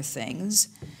 among other things.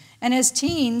 And as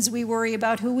teens, we worry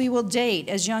about who we will date.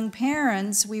 As young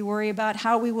parents, we worry about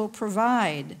how we will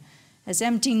provide. As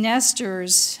empty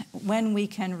nesters, when we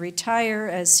can retire.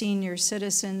 As senior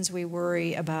citizens, we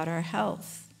worry about our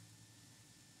health.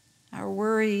 Our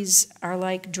worries are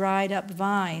like dried up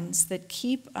vines that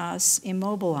keep us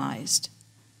immobilized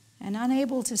and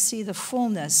unable to see the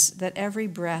fullness that every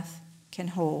breath can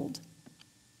hold.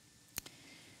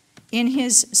 In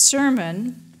his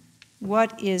sermon,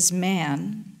 What is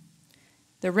Man?,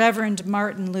 the Reverend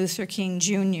Martin Luther King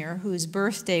Jr., whose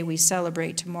birthday we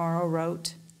celebrate tomorrow,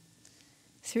 wrote,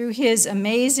 "Through his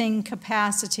amazing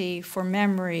capacity for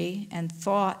memory and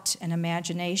thought and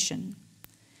imagination,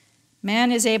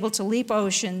 man is able to leap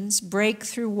oceans, break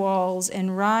through walls,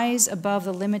 and rise above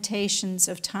the limitations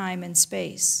of time and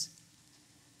space.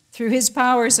 Through his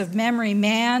powers of memory,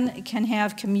 man can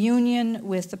have communion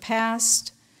with the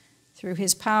past. Through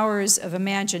his powers of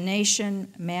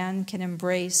imagination, man can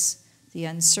embrace the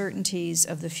uncertainties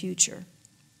of the future.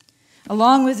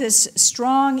 Along with this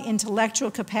strong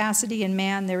intellectual capacity in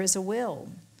man, there is a will.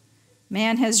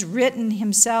 Man has written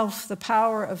himself the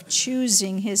power of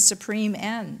choosing his supreme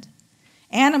end.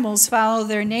 Animals follow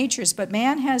their natures, but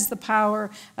man has the power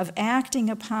of acting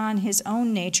upon his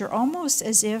own nature almost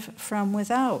as if from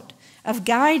without, of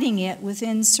guiding it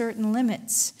within certain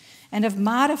limits, and of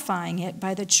modifying it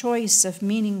by the choice of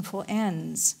meaningful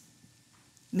ends.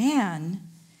 Man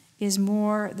is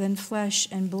more than flesh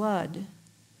and blood.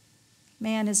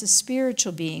 Man is a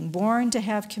spiritual being born to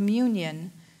have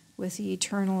communion with the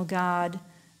eternal God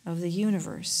of the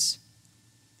universe.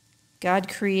 God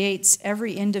creates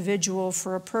every individual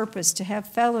for a purpose, to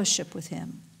have fellowship with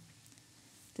him.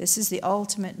 This is the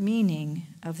ultimate meaning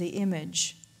of the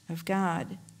image of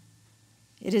God.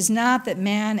 It is not that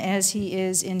man as he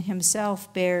is in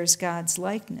himself bears God's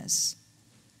likeness,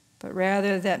 but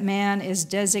rather that man is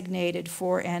designated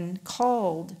for and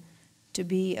called to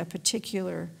be a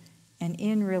particular and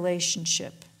in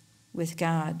relationship with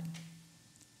God.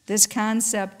 This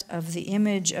concept of the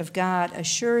image of God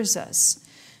assures us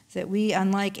that we,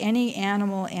 unlike any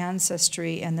animal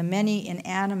ancestry and the many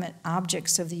inanimate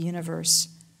objects of the universe,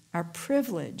 are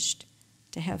privileged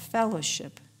to have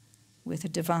fellowship with the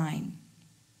divine.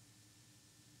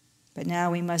 But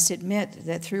now we must admit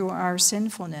that through our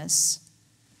sinfulness,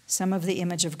 some of the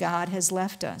image of God has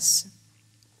left us.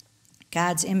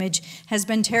 God's image has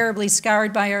been terribly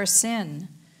scarred by our sin.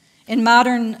 In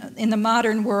the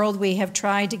modern world, we have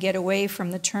tried to get away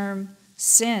from the term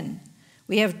sin.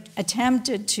 We have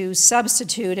attempted to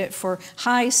substitute it for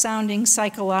high-sounding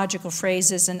psychological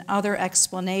phrases and other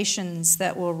explanations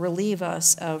that will relieve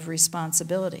us of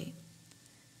responsibility.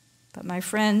 But my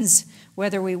friends,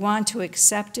 whether we want to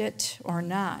accept it or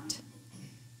not,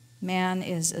 man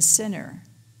is a sinner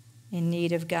in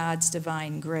need of God's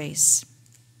divine grace.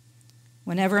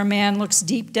 Whenever a man looks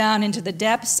deep down into the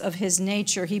depths of his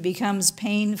nature, he becomes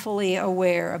painfully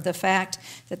aware of the fact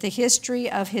that the history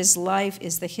of his life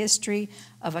is the history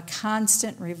of a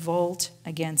constant revolt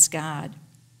against God.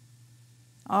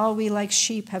 All we like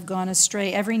sheep have gone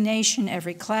astray. Every nation,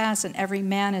 every class, and every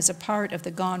man is a part of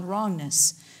the gone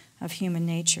wrongness of human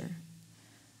nature.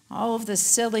 All of the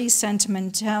silly,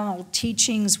 sentimental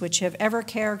teachings which have ever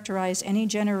characterized any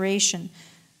generation,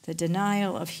 the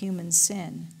denial of human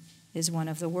sin is one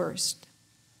of the worst.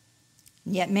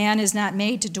 And yet man is not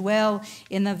made to dwell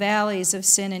in the valleys of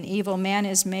sin and evil. Man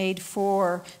is made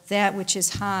for that which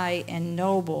is high and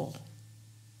noble.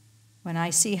 When I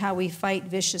see how we fight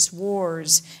vicious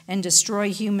wars and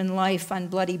destroy human life on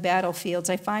bloody battlefields,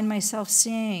 I find myself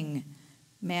seeing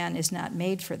man is not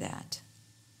made for that.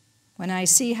 When I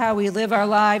see how we live our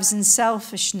lives in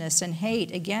selfishness and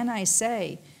hate, again I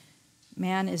say,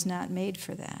 man is not made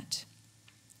for that.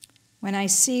 When I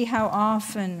see how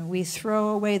often we throw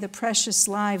away the precious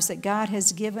lives that God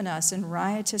has given us in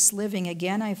riotous living,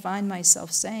 again I find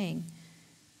myself saying,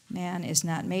 man is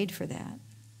not made for that.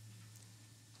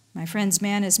 My friends,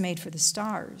 man is made for the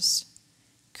stars,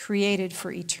 created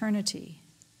for eternity,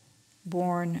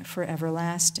 born for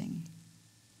everlasting.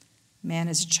 Man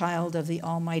is a child of the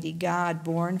Almighty God,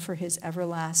 born for his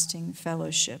everlasting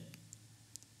fellowship.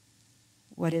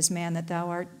 What is man that thou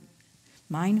art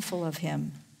mindful of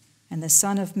him, and the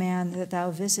Son of Man that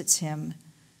thou visits him?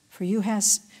 For you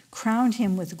hast crowned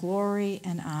him with glory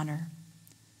and honor.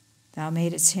 Thou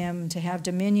madest him to have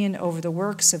dominion over the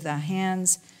works of thy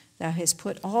hands. Thou hast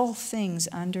put all things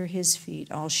under his feet,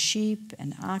 all sheep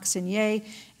and oxen, yea,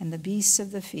 and the beasts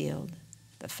of the field,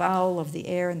 the fowl of the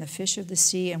air and the fish of the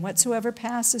sea, and whatsoever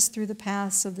passes through the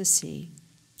paths of the sea.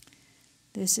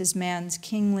 This is man's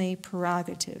kingly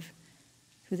prerogative,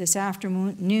 who this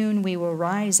afternoon we will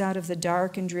rise out of the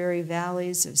dark and dreary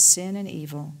valleys of sin and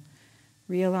evil,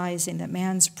 realizing that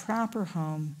man's proper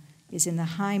home is in the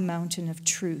high mountain of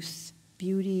truth,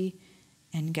 beauty,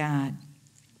 and God.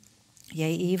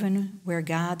 Yea, even where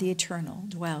God the Eternal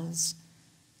dwells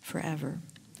forever.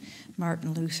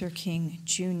 Martin Luther King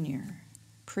Jr.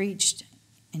 preached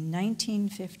in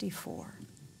 1954,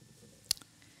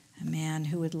 a man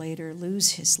who would later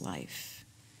lose his life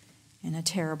in a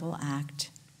terrible act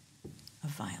of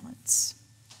violence.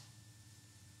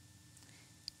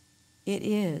 It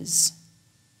is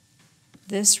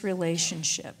this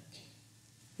relationship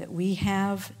that we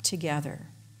have together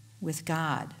with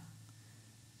God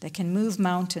that can move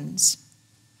mountains,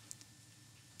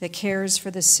 that cares for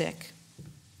the sick,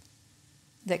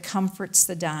 that comforts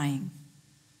the dying,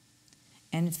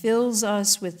 and fills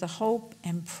us with the hope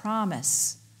and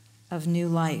promise of new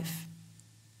life.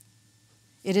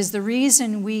 It is the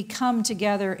reason we come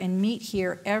together and meet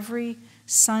here every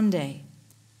Sunday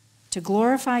to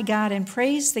glorify God and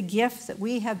praise the gift that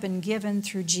we have been given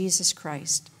through Jesus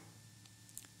Christ.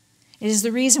 It is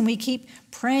the reason we keep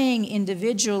praying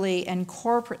individually and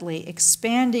corporately,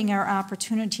 expanding our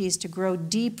opportunities to grow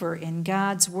deeper in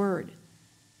God's Word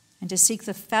and to seek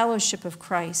the fellowship of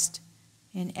Christ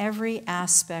in every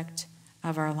aspect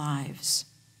of our lives.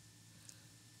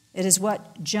 It is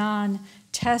what John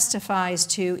testifies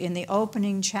to in the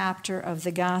opening chapter of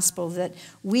the Gospel, that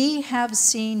we have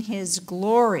seen his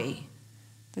glory,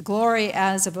 the glory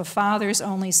as of a Father's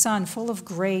only Son, full of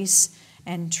grace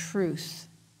and truth.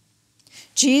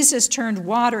 Jesus turned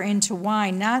water into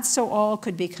wine, not so all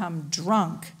could become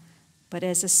drunk, but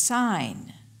as a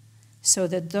sign, so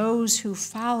that those who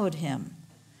followed him,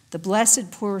 the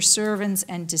blessed poor servants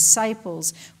and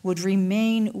disciples, would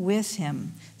remain with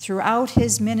him throughout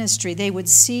his ministry. They would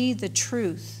see the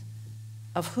truth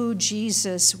of who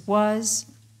Jesus was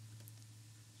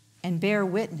and bear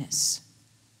witness,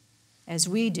 as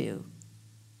we do,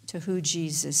 to who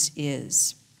Jesus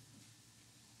is.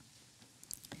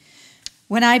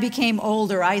 When I became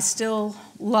older, I still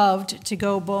loved to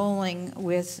go bowling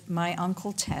with my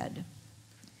Uncle Ted.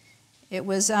 It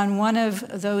was on one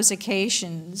of those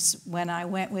occasions when I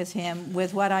went with him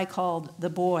with what I called the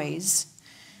boys,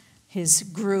 his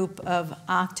group of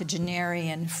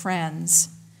octogenarian friends,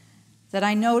 that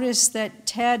I noticed that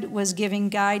Ted was giving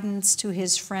guidance to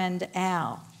his friend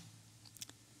Al.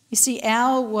 You see,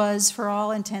 Al was, for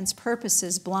all intents and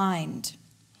purposes, blind.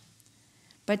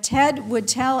 But Ted would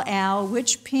tell Al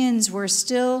which pins were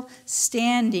still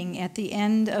standing at the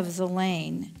end of the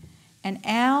lane, and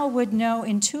Al would know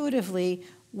intuitively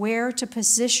where to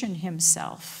position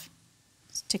himself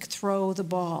to throw the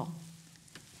ball.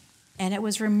 And it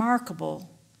was remarkable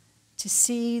to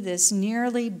see this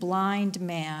nearly blind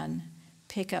man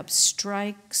pick up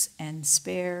strikes and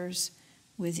spares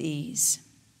with ease.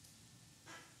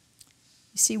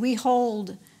 You see, we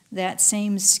hold that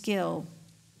same skill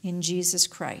in Jesus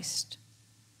Christ.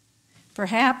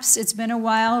 Perhaps it's been a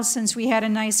while since we had a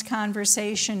nice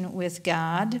conversation with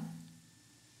God,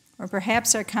 or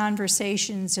perhaps our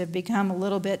conversations have become a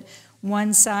little bit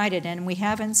one-sided and we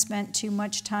haven't spent too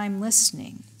much time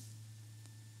listening.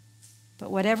 But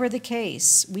whatever the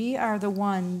case, we are the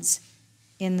ones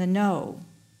in the know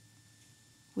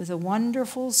with a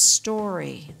wonderful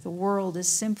story the world is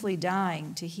simply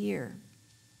dying to hear.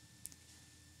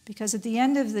 Because at the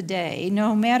end of the day,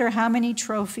 no matter how many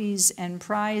trophies and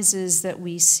prizes that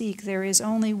we seek, there is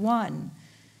only one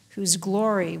whose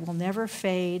glory will never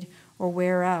fade or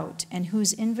wear out, and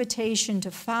whose invitation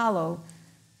to follow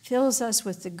fills us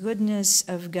with the goodness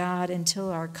of God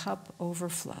until our cup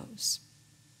overflows.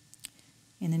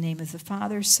 In the name of the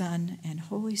Father, Son, and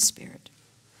Holy Spirit.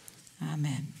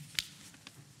 Amen.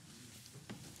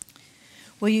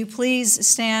 Will you please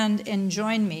stand and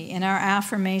join me in our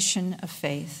affirmation of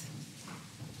faith?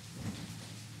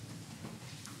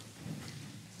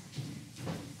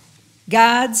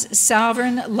 God's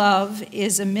sovereign love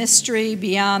is a mystery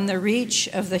beyond the reach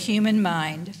of the human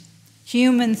mind.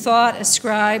 Human thought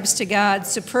ascribes to God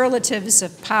superlatives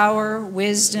of power,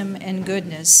 wisdom, and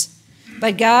goodness.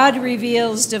 But God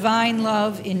reveals divine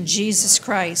love in Jesus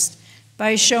Christ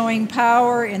by showing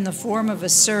power in the form of a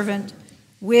servant,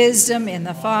 wisdom in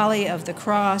the folly of the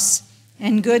cross,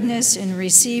 and goodness in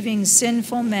receiving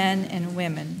sinful men and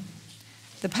women.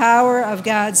 The power of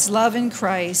God's love in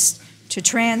Christ to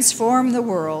transform the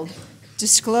world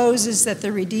discloses that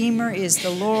the Redeemer is the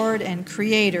Lord and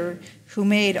Creator who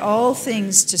made all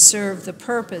things to serve the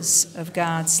purpose of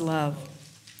God's love.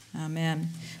 Amen.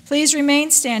 Please remain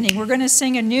standing. We're going to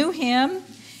sing a new hymn,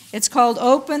 It's called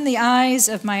Open the Eyes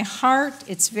of My Heart.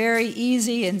 It's very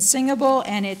easy and singable,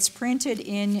 and it's printed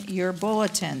in your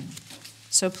bulletin.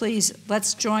 So please,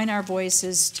 let's join our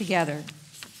voices together.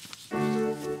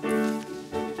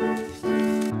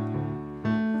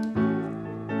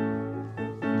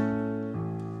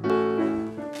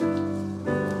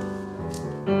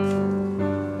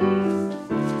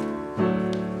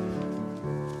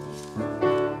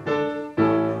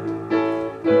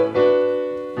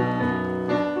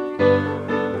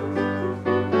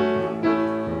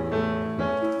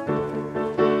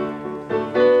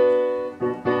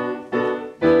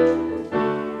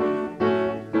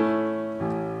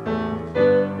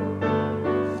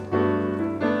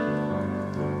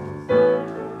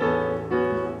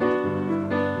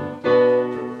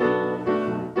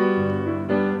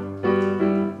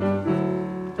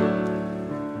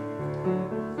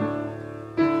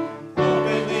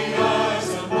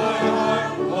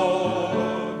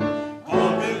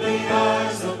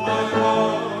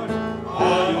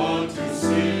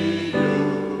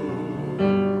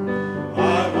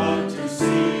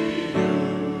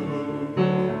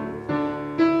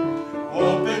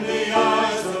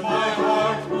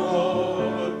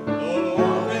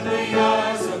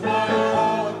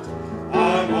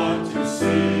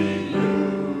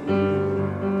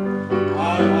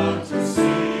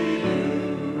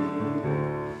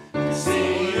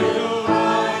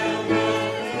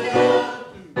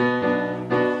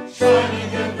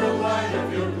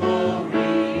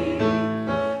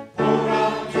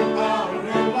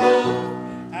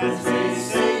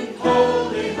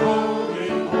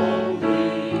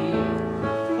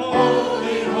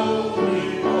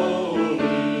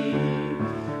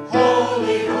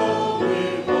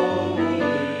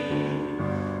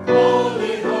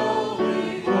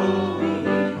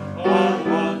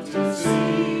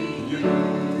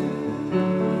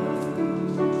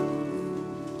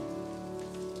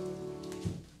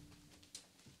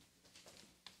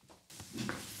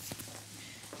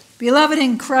 Beloved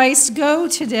in Christ, go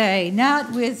today,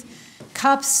 not with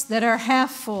cups that are half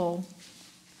full,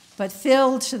 but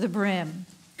filled to the brim,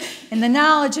 in the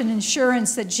knowledge and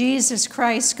assurance that Jesus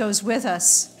Christ goes with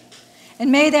us.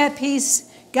 And may that peace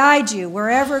guide you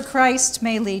wherever Christ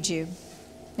may lead you.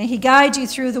 May he guide you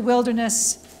through the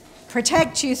wilderness,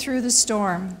 protect you through the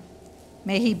storm.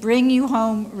 May he bring you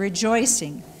home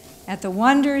rejoicing at the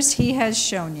wonders he has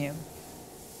shown you.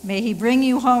 May he bring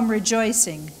you home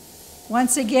rejoicing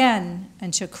once again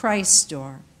unto Christ's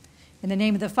door. In the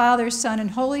name of the Father, Son,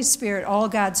 and Holy Spirit, all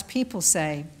God's people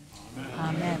say,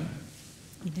 Amen.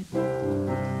 Amen.